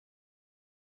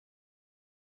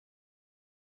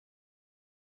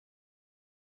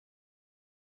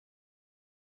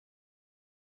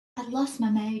I'd lost my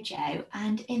mojo,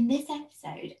 and in this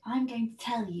episode, I'm going to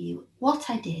tell you what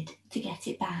I did to get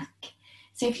it back.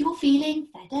 So, if you're feeling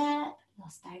fed up,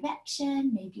 lost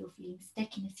direction, maybe you're feeling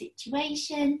stuck in a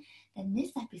situation, then this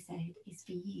episode is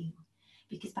for you.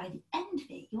 Because by the end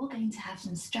of it, you're going to have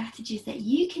some strategies that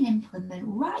you can implement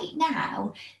right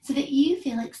now so that you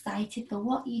feel excited for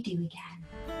what you do again.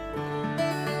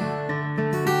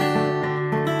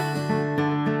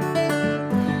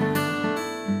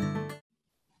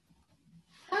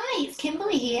 Hi, it's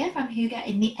Kimberly here from Hygge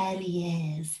in the Early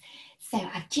Years. So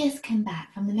I've just come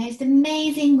back from the most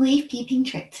amazing leaf peeping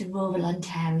trip to rural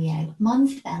Ontario,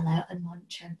 Montebello and Mont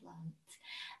Tremblant.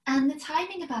 And the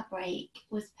timing of our break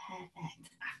was perfect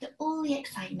after all the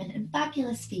excitement and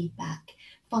fabulous feedback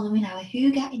following our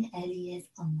Hygge in Early Years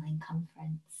online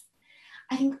conference.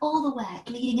 I think all the work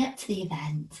leading up to the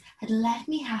event had left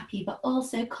me happy but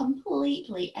also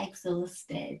completely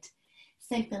exhausted.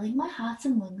 So filling my heart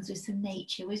and lungs with some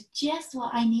nature was just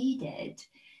what I needed.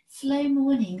 Slow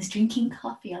mornings, drinking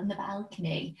coffee on the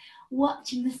balcony,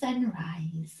 watching the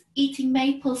sunrise, eating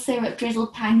maple syrup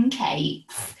drizzled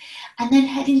pancakes, and then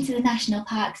heading to the National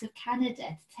Parks of Canada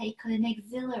to take on an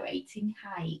exhilarating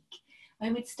hike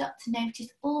where we'd stop to notice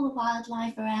all the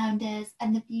wildlife around us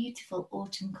and the beautiful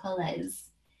autumn colours.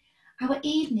 Our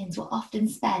evenings were often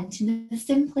spent in the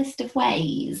simplest of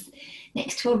ways,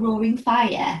 next to a roaring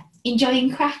fire,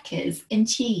 enjoying crackers and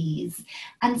cheese,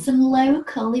 and some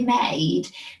locally made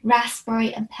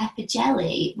raspberry and pepper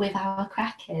jelly with our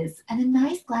crackers, and a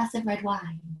nice glass of red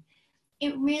wine.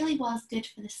 It really was good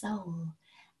for the soul.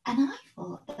 And I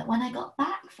thought that when I got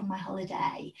back from my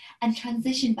holiday and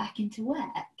transitioned back into work,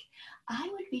 I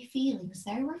would be feeling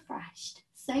so refreshed,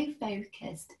 so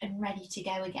focused, and ready to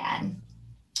go again.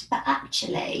 But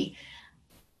actually,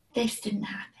 this didn't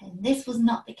happen. This was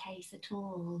not the case at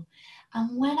all.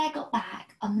 And when I got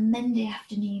back on the Monday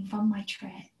afternoon from my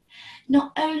trip,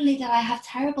 not only did I have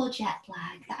terrible jet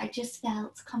lag that I just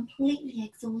felt completely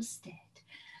exhausted,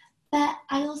 but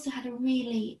I also had a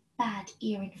really bad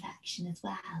ear infection as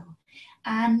well.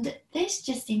 And this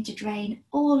just seemed to drain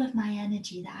all of my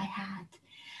energy that I had.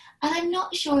 And I'm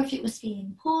not sure if it was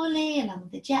feeling poorly along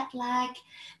with the jet lag,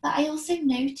 but I also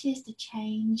noticed a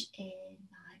change in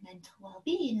my mental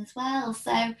well-being as well.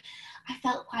 So I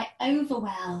felt quite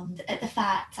overwhelmed at the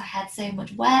fact I had so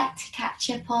much work to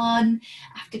catch up on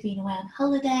after being away on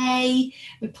holiday,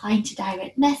 replying to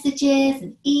direct messages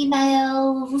and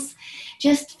emails,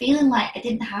 just feeling like I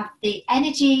didn't have the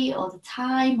energy or the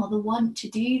time or the want to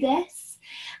do this.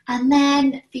 And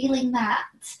then feeling that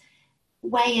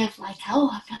way of like,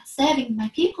 oh, I'm not serving my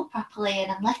people properly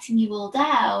and I'm letting you all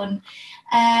down.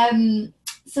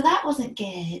 So that wasn't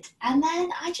good. And then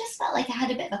I just felt like I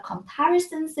had a bit of a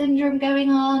comparison syndrome going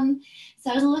on. So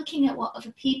I was looking at what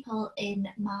other people in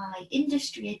my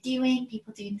industry are doing,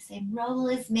 people doing the same role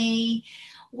as me,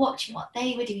 watching what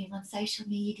they were doing on social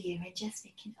media and just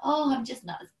thinking, oh, I'm just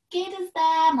not as good as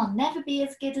them. I'll never be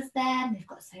as good as them. They've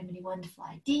got so many wonderful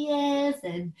ideas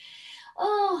and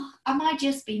oh, am I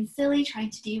just being silly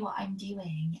trying to do what I'm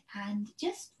doing? And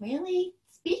just really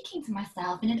speaking to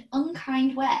myself in an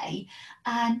unkind way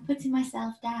and putting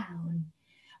myself down,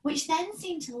 which then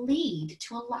seemed to lead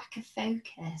to a lack of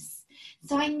focus.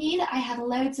 So I knew that I had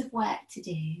loads of work to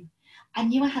do. I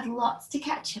knew I had lots to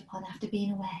catch up on after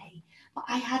being away, but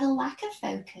I had a lack of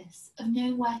focus of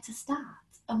knowing where to start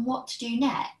and what to do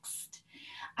next.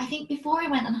 I think before I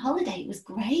went on holiday, it was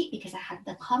great because I had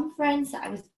the conference that I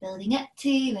was building up to,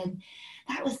 and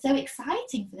that was so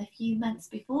exciting for the few months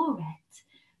before it.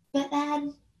 But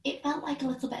then it felt like a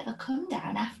little bit of a come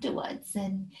down afterwards,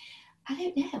 and I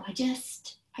don't know, I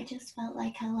just felt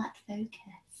like I lacked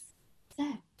focus.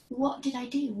 So what did I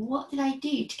do? What did I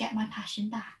do to get my passion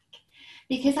back?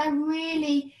 Because I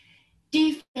really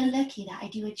do feel lucky that I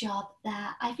do a job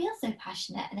that I feel so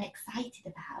passionate and excited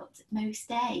about most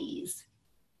days.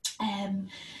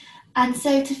 And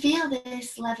so to feel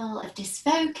this level of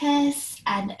disfocus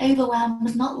and overwhelm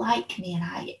was not like me.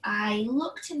 And I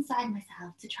looked inside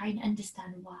myself to try and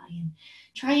understand why and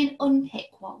try and unpick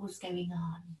what was going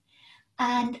on.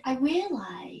 And I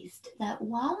realised that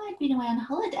while I'd been away on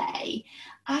holiday,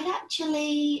 I'd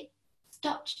actually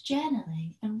stopped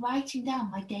journaling and writing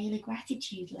down my daily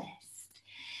gratitude list.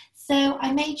 So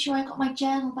I made sure I got my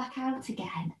journal back out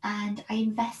again and I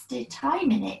invested time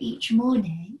in it each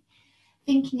morning,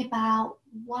 thinking about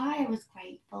why I was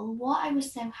grateful, what I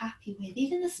was so happy with,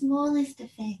 even the smallest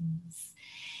of things.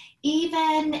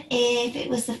 Even if it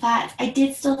was the fact I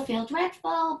did still feel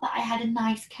dreadful, but I had a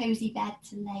nice cozy bed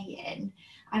to lay in,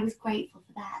 I was grateful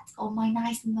for that. Or my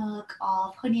nice mug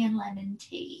of honey and lemon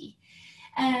tea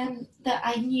that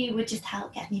I knew would just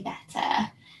help get me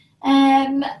better.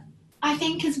 I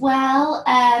think as well,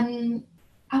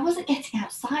 I wasn't getting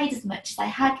outside as much as I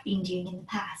had been doing in the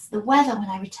past. The weather when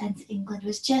I returned to England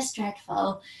was just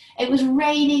dreadful. It was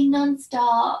raining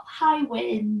non-stop, high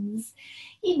winds,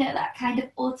 that kind of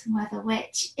autumn weather,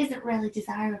 which isn't really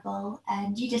desirable,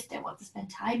 and you just don't want to spend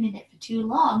time in it for too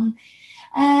long.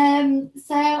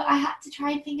 So I had to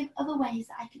try and think of other ways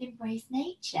that I could embrace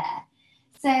nature.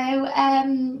 So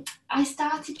I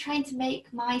started trying to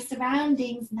make my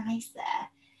surroundings nicer,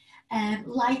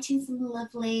 lighting some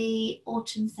lovely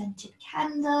autumn scented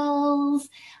candles.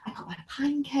 I got my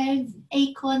pine cones and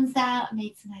acorns out,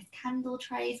 made some nice candle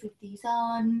trays with these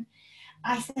on.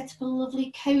 I set up a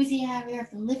lovely cozy area of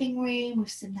the living room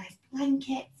with some nice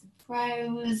blankets and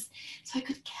throws so I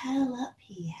could curl up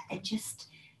here and just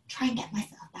try and get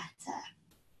myself better.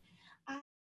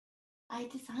 I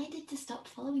decided to stop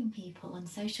following people on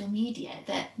social media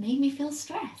that made me feel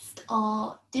stressed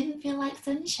or didn't feel like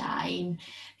sunshine.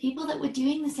 People that were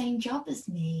doing the same job as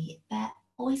me, but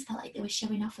always felt like they were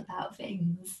showing off about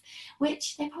things,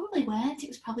 which they probably weren't. It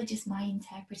was probably just my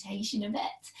interpretation of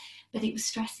it, but it was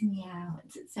stressing me out.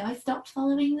 So I stopped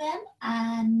following them,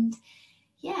 and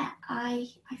yeah, I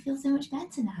feel so much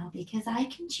better now because I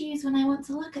can choose when I want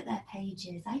to look at their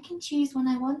pages. I can choose when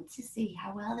I want to see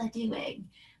how well they're doing,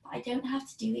 but I don't have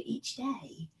to do it each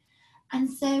day. And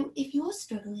so if you're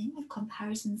struggling with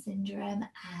comparison syndrome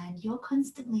and you're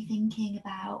constantly thinking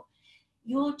about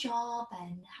your job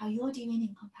and how you're doing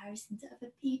in comparison to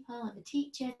other people, other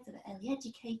teachers, other early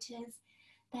educators,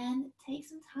 then take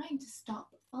some time to stop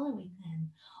following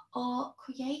them or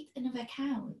create another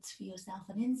account for yourself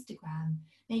on Instagram,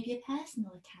 maybe a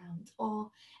personal account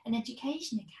or an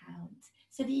education account,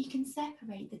 so that you can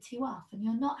separate the two off and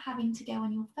you're not having to go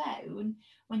on your phone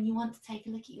when you want to take a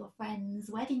look at your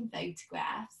friends' wedding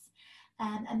photographs,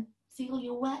 and see all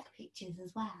your work pictures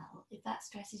as well, if that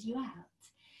stresses you out.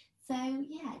 So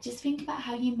yeah, just think about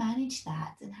how you manage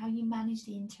that and how you manage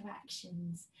the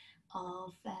interactions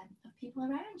of people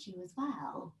around you as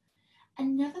well.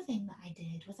 Another thing that I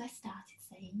did was I started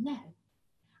saying no.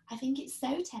 I think it's so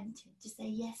tempting to say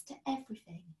yes to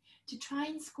everything, to try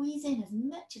and squeeze in as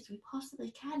much as we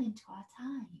possibly can into our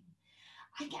time.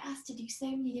 I get asked to do so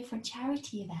many different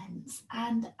charity events,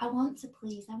 and I want to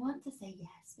please, I want to say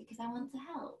yes because I want to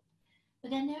help.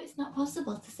 But I know it's not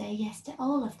possible to say yes to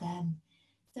all of them.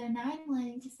 So now I'm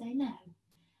learning to say no.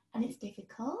 And it's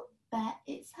difficult, but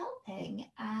it's helping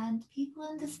and people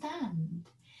understand.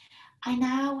 I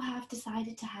now have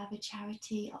decided to have a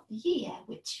charity of the year,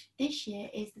 which this year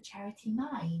is the charity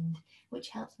Mind, which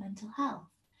helps mental health.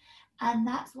 And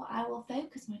that's what I will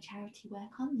focus my charity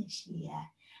work on this year.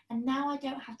 And now I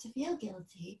don't have to feel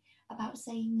guilty about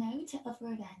saying no to other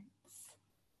events.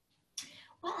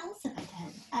 What else have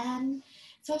I done?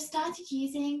 So I've started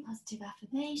using positive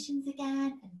affirmations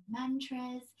again and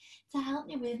mantras to help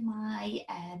me with my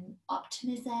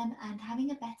optimism and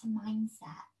having a better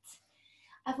mindset.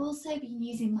 I've also been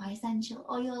using my essential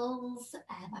oils.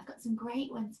 I've got some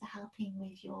great ones for helping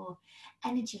with your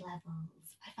energy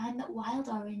levels. I find that wild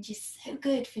orange is so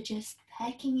good for just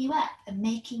perking you up and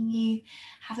making you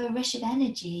have a rush of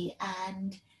energy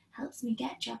and helps me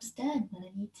get jobs done when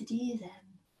I need to do them.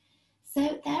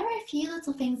 So there are a few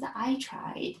little things that I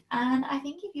tried, and I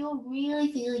think if you're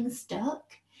really feeling stuck,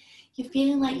 you're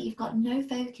feeling like you've got no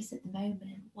focus at the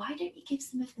moment, why don't you give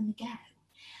some of them a go?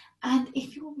 And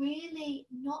if you're really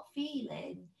not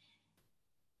feeling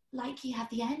like you have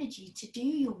the energy to do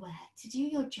your work, to do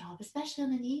your job, especially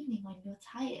on an evening when you're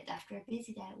tired after a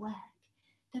busy day at work,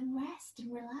 then rest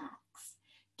and relax.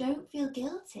 Don't feel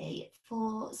guilty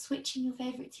for switching your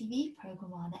favourite TV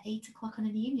programme on at 8 o'clock on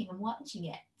an evening and watching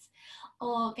it,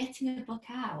 or getting a book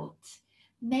out.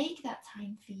 Make that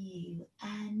time for you,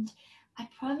 and I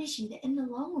promise you that in the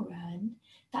long run,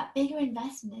 that bigger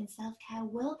investment in self-care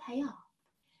will pay off,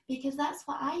 because that's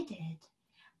what I did.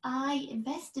 I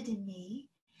invested in me,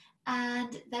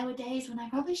 and there were days when I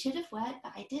probably should have worked,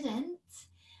 but I didn't.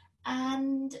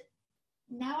 And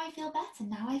now I feel better.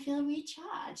 Now I feel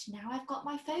recharged. Now I've got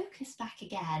my focus back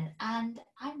again, and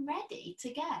I'm ready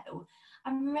to go.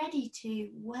 I'm ready to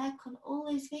work on all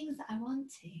those things that I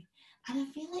want to. And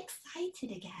I feel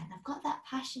excited again. I've got that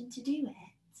passion to do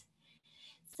it.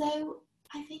 So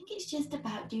I think it's just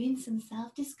about doing some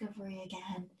self-discovery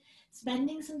again,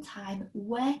 spending some time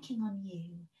working on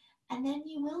you, and then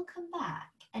you will come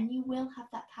back and you will have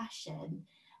that passion.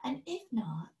 And if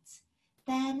not,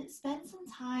 then spend some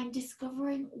time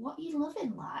discovering what you love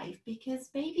in life, because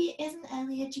maybe it isn't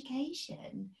early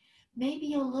education. Maybe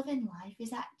your love in life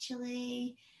is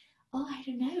actually, oh, I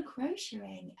don't know,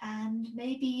 crocheting, and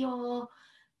maybe you're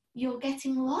you're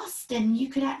getting lost, and you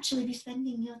could actually be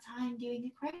spending your time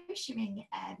doing a crocheting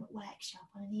workshop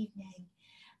on an evening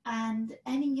and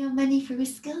earning your money for a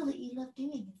skill that you love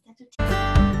doing instead of